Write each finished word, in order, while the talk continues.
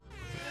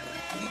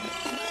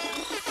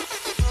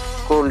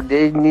goal,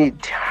 they need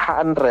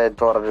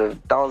 100 or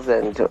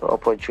 1,000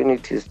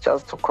 opportunities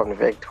just to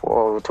convert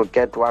or to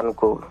get one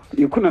goal.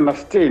 You couldn't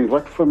understand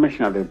what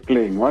formation are they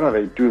playing, what are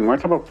they doing,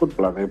 what type of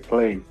football are they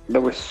playing. They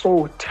were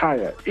so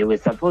tired. They were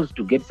supposed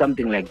to get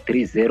something like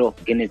 3-0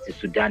 against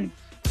Sudan.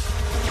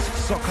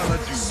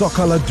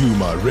 Soccer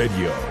Laduma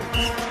Radio.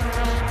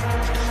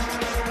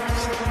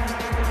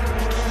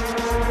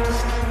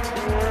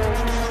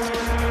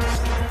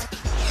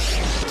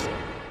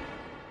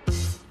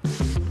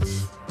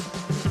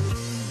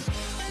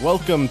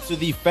 Welcome to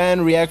the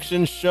Fan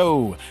Reaction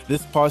Show.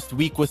 This past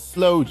week was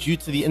slow due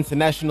to the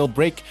international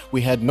break. We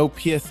had no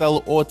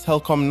PSL or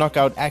Telkom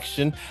knockout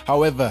action.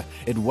 However,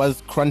 it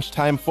was crunch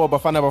time for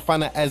Bafana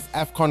Bafana as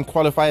AFCON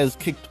qualifiers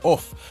kicked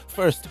off.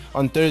 First,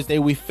 on Thursday,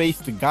 we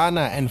faced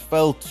Ghana and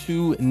fell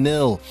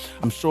 2-0.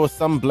 I'm sure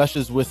some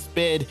blushes were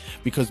spared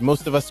because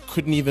most of us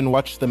couldn't even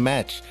watch the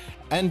match.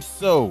 And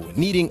so,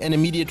 needing an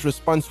immediate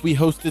response, we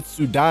hosted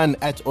Sudan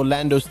at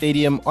Orlando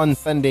Stadium on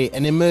Sunday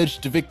and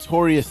emerged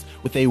victorious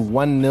with a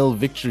 1-0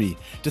 victory.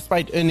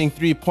 Despite earning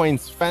 3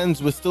 points,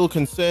 fans were still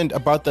concerned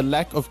about the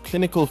lack of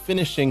clinical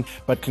finishing,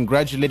 but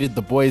congratulated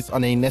the boys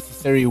on a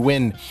necessary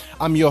win.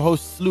 I'm your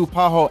host, Slu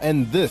Paho,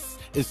 and this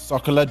is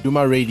Soccer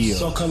Laduma Radio.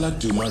 Soccer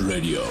Laduma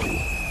Radio.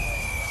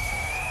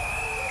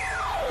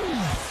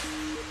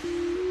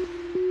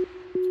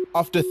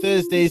 After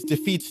Thursday's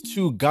defeat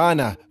to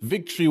Ghana,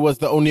 victory was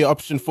the only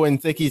option for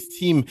Ntseki's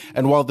team,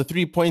 and while the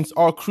 3 points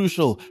are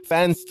crucial,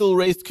 fans still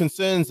raised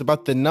concerns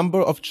about the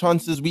number of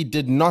chances we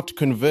did not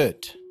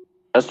convert.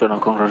 I just want to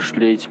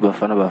congratulate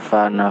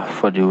Bafana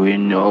for the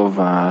win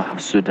over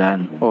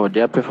Sudan. Oh,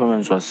 their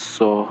performance was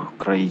so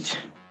great.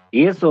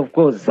 Yes, of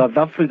course, South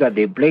Africa,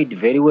 they played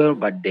very well,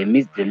 but they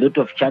missed a lot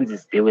of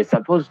chances. They were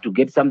supposed to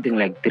get something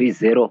like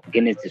 3-0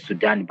 against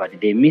Sudan, but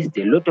they missed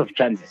a lot of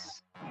chances.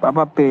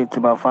 Baba petse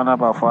Bafana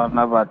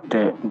but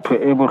ntho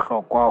e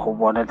bohlokwa ho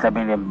bona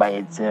tlameleng ba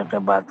etse re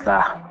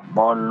batla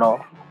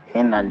bolo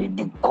e na le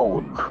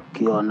di-goal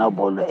ke yona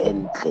bolo e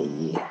ntle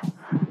e.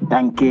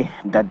 Danke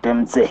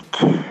Ntate.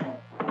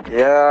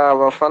 Yeah,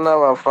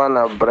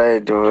 Bafana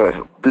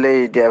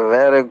played a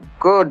very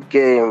good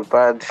game,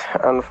 but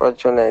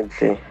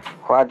unfortunately,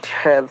 what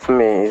hurts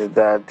me is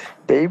that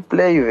they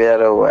play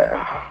very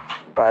well,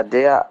 but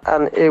they are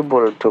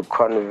unable to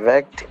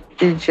convert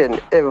each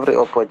and every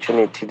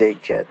opportunity they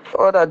get. In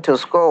order to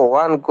score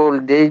one goal,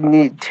 they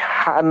need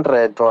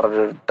 100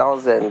 or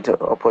 1,000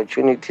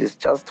 opportunities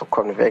just to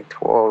convert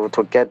or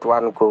to get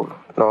one goal.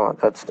 No,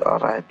 that's all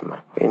right,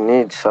 man. We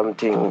need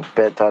something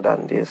better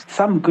than this.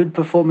 Some good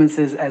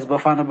performances as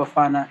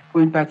Bafana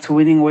went back to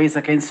winning ways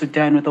against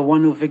Sudan with a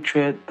 1-0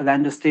 victory at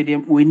Orlando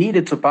Stadium. We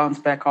needed to bounce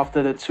back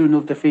after the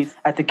 2-0 defeat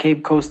at the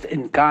Cape Coast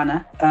in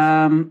Ghana.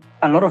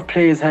 A lot of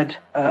players had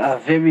a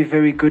very,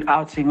 very good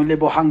outing.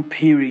 Olebohang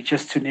Piri,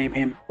 just to name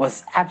him,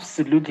 was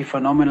absolutely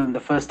phenomenal in the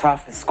first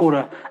half. He scored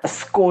a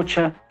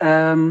scorcher.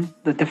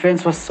 The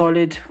defense was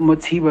solid.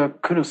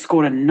 Motiba could have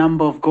scored a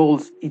number of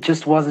goals. He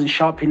just wasn't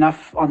sharp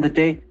enough on the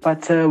day.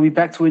 But we're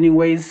back to winning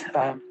ways.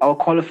 Our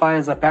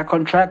qualifiers are back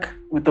on track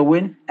with the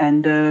win.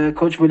 And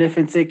Coach Molefe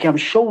Ntseki, I'm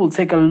sure we'll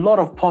take a lot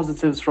of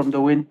positives from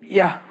the win.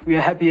 Yeah, we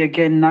are happy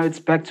again. Now it's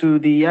back to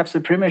the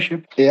Absa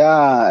Premiership.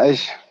 Yeah,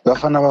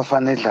 Bafana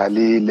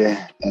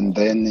idlalile, and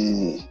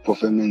then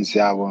performance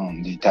yabo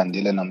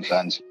ngiyithandile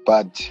namhlanje,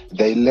 but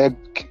they lack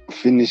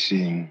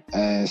finishing,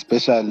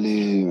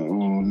 especially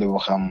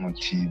uLebogang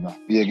Motiba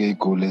uyeke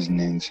igoli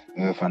ezininzi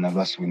ebafana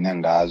basiwina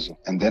ngazo.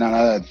 And then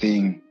another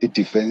thing,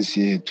 i-defense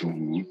yethu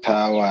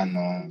uThawa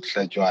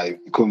noHlatshwayo,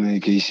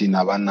 i-communication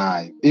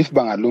abanayo. If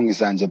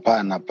bangalungisa nje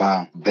pha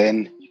napha,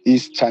 then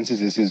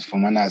chances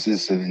esizifumana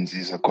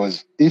sizisebenzisa,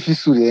 because if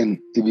iSudan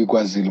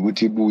ibikwazile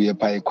ukuthi ibuye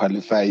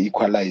pha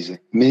equalize,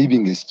 maybe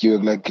ngesityiwe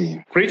kula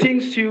game.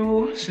 Greetings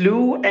to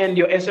Slu and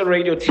your SL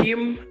Radio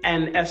team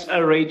and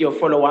SL Radio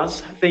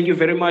followers. Thank you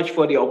very much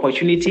for the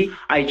opportunity.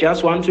 I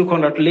just want to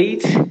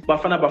congratulate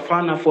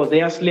Bafana for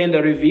their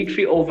slendery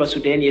victory over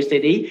Sudan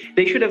yesterday.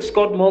 They should have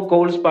scored more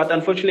goals, but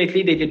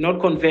unfortunately they did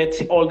not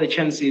convert all the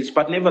chances.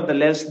 But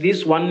nevertheless,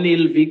 this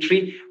 1-0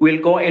 victory will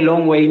go a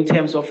long way in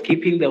terms of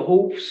keeping the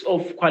hopes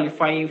of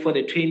qualifying for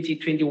the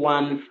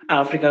 2021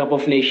 Africa Cup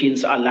of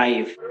Nations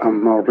alive.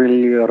 I'm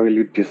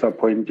really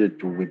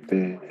disappointed with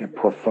the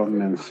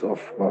performance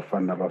of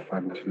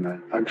Bafana tonight.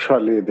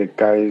 Actually, the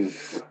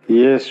guys,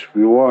 yes,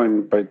 we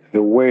won, but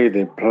the way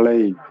they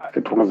played,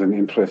 it wasn't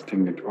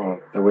interesting at all.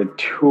 There were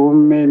too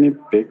many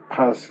big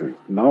passes,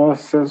 no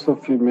sense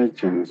of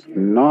emergence,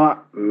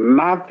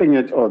 nothing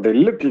at all. They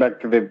look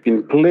like they've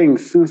been playing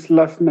since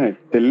last night.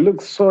 They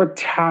look so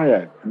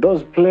tired.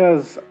 Those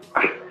players,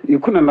 you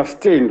couldn't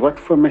understand what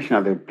formation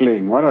are they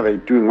playing, what are they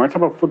doing, what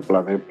type of football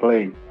are they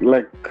playing.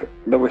 Like,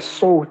 they were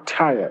so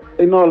tired.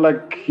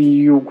 Like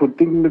you could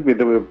think maybe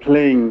they were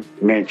playing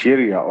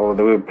Nigeria or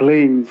they were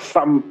playing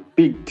some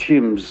big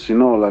teams,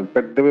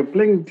 but they were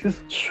playing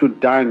this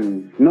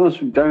Sudan.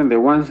 Sudan, they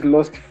once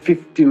lost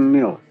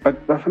 15-0.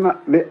 But Bafana,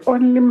 they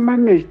only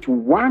managed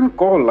one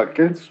goal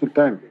against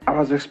Sudan. I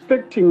was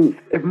expecting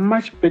a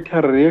much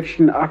better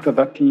reaction after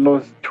that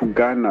loss to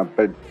Ghana.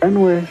 But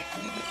anyway,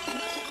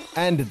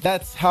 And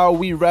that's how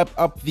we wrap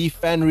up the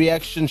fan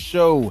reaction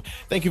show.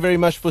 Thank you very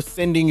much for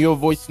sending your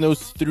voice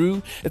notes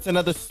through. It's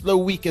another slow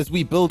week as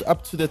we build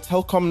up to the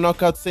Telkom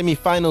Knockout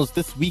semi-finals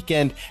this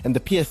weekend, and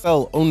the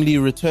PSL only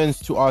returns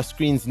to our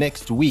screens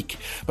next week.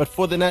 But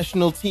for the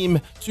national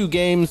team, 2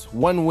 games,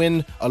 1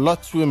 win, a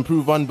lot to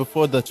improve on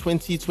before the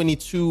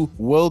 2022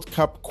 World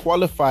Cup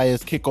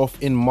qualifiers kick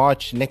off in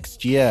March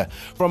next year.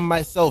 From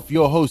myself,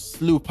 your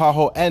host, Lou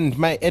Paho, and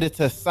my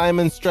editor,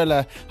 Simon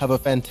Strella, have a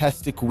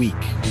fantastic week.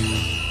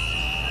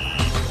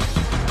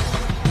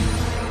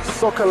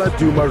 Soccer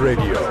Laduma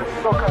Radio.